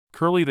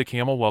Curly the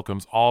Camel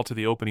welcomes all to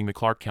the opening the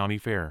Clark County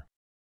Fair.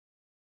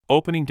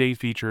 Opening day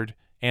featured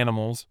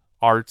animals,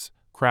 arts,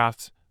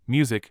 crafts,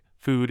 music,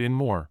 food and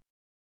more.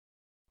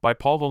 By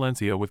Paul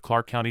Valencia with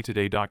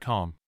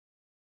ClarkCountyToday.com.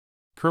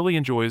 Curly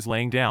enjoys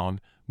laying down,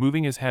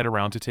 moving his head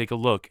around to take a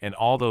look at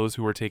all those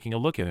who are taking a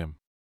look at him.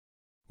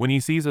 When he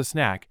sees a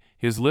snack,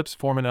 his lips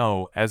form an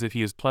O as if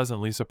he is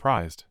pleasantly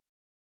surprised.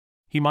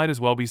 He might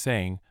as well be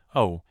saying,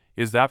 "Oh,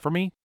 is that for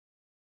me?"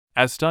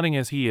 As stunning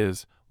as he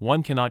is,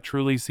 one cannot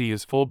truly see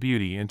his full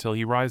beauty until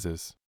he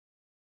rises.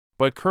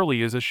 But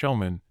Curly is a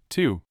showman,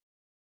 too.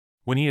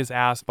 When he is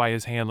asked by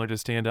his handler to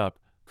stand up,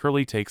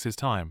 Curly takes his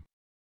time.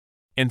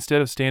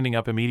 Instead of standing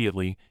up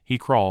immediately, he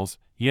crawls,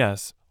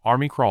 yes,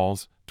 army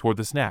crawls, toward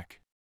the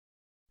snack.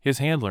 His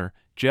handler,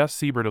 Jeff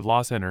Siebert of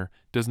Los Angeles,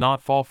 does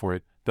not fall for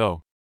it,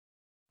 though.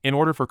 In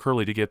order for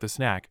Curly to get the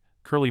snack,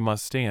 Curly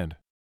must stand.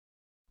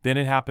 Then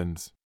it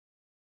happens.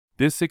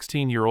 This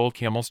 16-year-old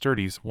camel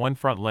sturdies one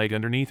front leg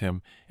underneath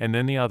him, and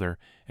then the other,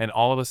 and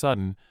all of a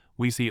sudden,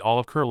 we see all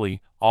of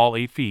Curly, all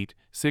 8 feet,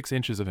 6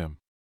 inches of him.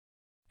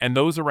 And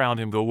those around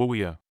him go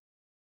woo-ya.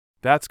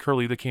 That's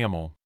Curly the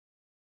Camel.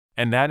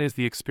 And that is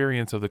the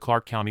experience of the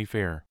Clark County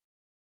Fair.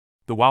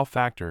 The wow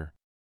factor.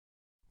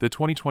 The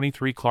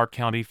 2023 Clark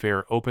County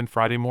Fair opened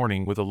Friday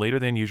morning with a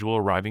later-than-usual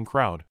arriving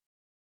crowd.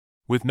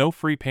 With no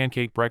free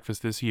pancake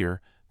breakfast this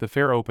year, the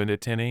fair opened at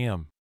 10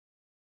 a.m.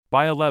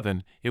 By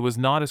 11, it was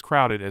not as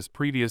crowded as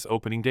previous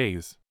opening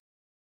days.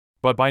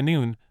 But by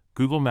noon,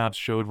 Google Maps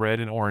showed red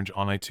and orange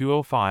on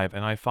I-205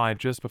 and I-5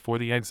 just before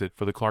the exit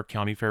for the Clark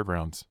County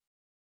Fairgrounds.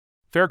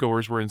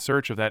 Fairgoers were in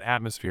search of that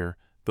atmosphere,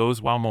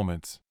 those wow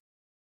moments.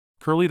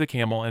 Curly the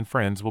Camel and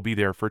friends will be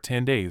there for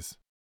 10 days.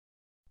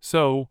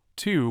 So,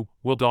 too,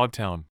 will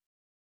Dogtown.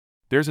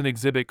 There's an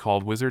exhibit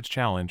called Wizard's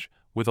Challenge,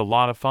 with a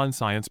lot of fun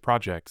science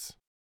projects.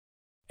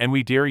 And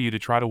we dare you to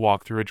try to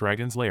walk through a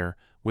dragon's lair,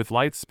 with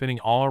lights spinning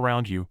all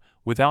around you,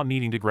 without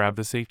needing to grab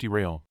the safety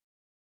rail.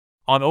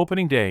 On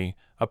opening day,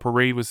 a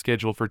parade was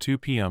scheduled for 2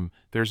 p.m.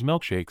 There's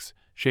milkshakes,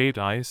 shaved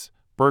ice,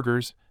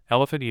 burgers,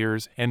 elephant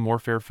ears, and more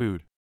fair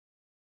food.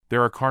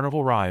 There are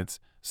carnival rides,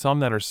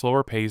 some that are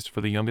slower paced for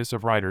the youngest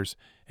of riders,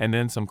 and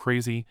then some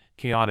crazy,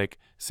 chaotic,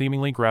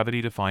 seemingly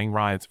gravity-defying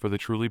rides for the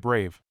truly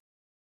brave.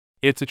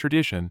 It's a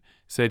tradition,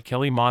 said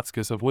Kelly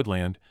Motzkus of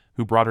Woodland,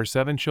 who brought her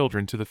 7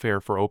 children to the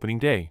fair for opening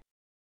day.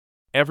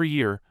 Every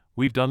year,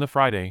 we've done the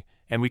Friday,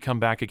 and we come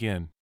back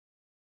again.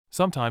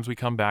 Sometimes we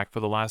come back for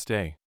the last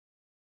day.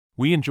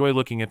 We enjoy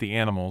looking at the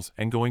animals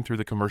and going through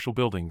the commercial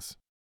buildings.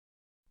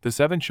 The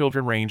 7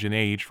 children range in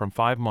age from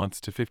 5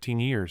 months to 15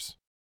 years.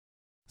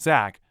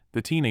 Zach,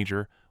 the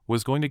teenager,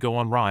 was going to go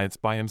on rides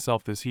by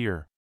himself this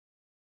year.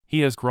 He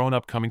has grown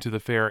up coming to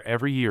the fair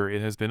every year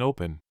it has been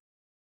open.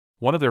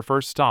 One of their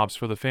first stops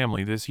for the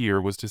family this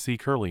year was to see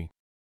Curly.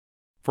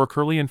 For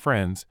Curly and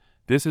friends,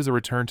 this is a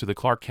return to the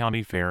Clark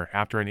County Fair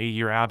after an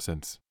 8-year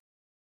absence.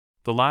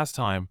 The last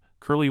time,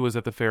 Curly was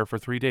at the fair for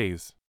 3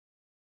 days.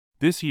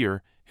 This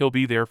year, he'll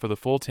be there for the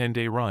full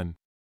 10-day run.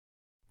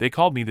 They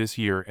called me this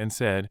year and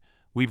said,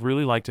 "We'd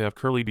really like to have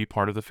Curly be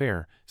part of the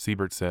fair,"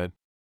 Siebert said.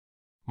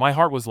 My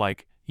heart was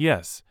like,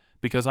 yes,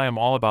 because I am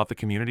all about the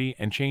community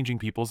and changing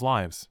people's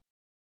lives.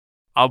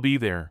 I'll be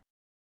there.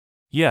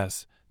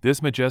 Yes,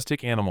 this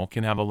majestic animal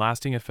can have a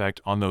lasting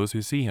effect on those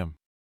who see him.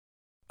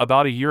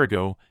 About a year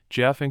ago,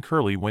 Jeff and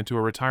Curly went to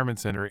a retirement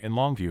center in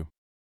Longview.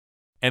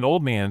 An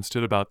old man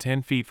stood about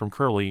 10 feet from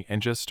Curly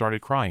and just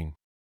started crying.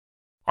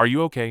 "Are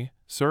you okay,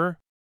 sir?"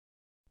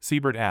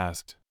 Siebert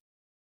asked.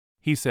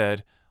 He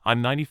said,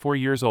 "I'm 94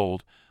 years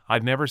old,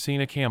 I've never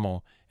seen a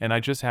camel, and I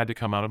just had to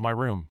come out of my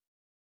room."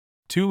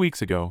 2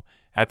 weeks ago,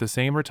 at the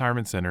same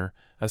retirement center,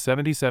 a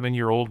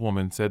 77-year-old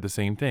woman said the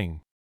same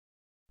thing.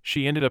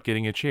 She ended up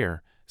getting a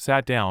chair,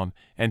 sat down,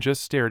 and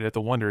just stared at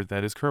the wonder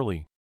that is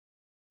Curly.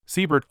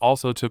 Siebert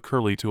also took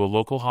Curly to a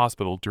local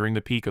hospital during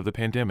the peak of the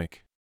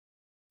pandemic.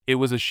 It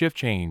was a shift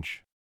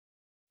change.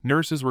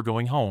 Nurses were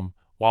going home,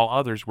 while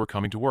others were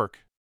coming to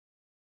work.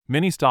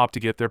 Many stopped to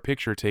get their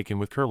picture taken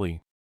with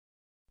Curly.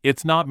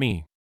 "It's not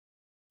me.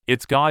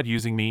 It's God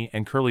using me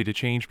and Curly to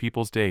change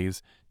people's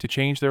days, to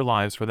change their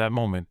lives for that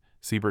moment,"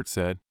 Siebert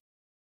said.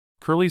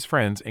 Curly's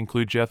friends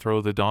include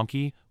Jethro the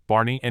donkey,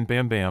 Barney and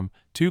Bam Bam,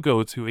 2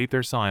 goats who ate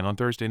their sign on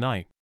Thursday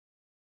night.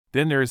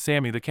 Then there is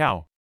Sammy the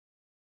cow.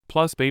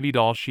 Plus baby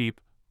doll sheep,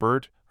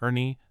 Bert,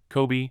 Ernie,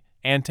 Kobe,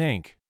 and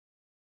Tank.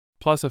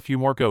 Plus a few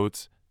more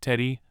goats,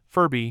 Teddy,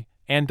 Furby,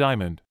 and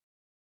Diamond.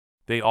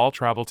 They all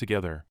travel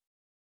together.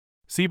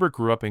 Siebert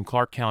grew up in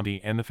Clark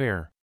County and the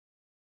fair.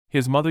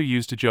 His mother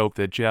used to joke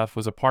that Jeff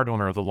was a part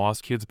owner of the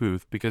Lost Kids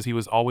booth because he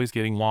was always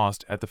getting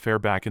lost at the fair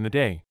back in the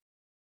day.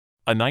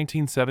 A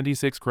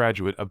 1976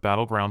 graduate of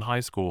Battleground High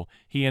School,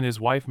 he and his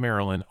wife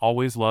Marilyn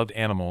always loved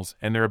animals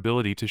and their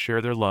ability to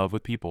share their love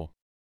with people.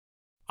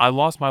 "I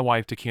lost my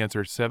wife to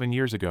cancer 7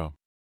 years ago.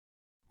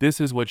 This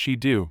is what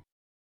she'd do.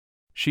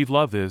 She'd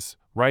love this,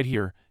 right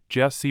here,"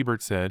 Jeff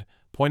Siebert said,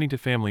 pointing to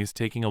families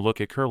taking a look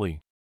at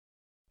Curly.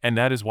 And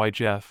that is why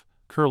Jeff,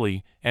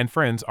 Curly, and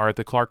friends are at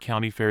the Clark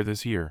County Fair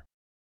this year.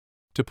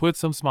 To put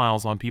some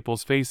smiles on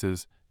people's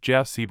faces,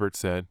 Jeff Siebert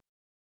said.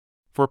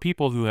 For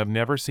people who have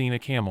never seen a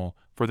camel,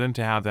 for them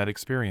to have that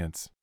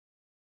experience.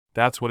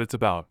 That's what it's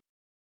about.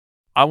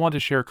 I want to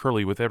share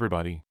Curly with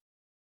everybody.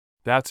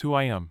 That's who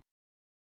I am.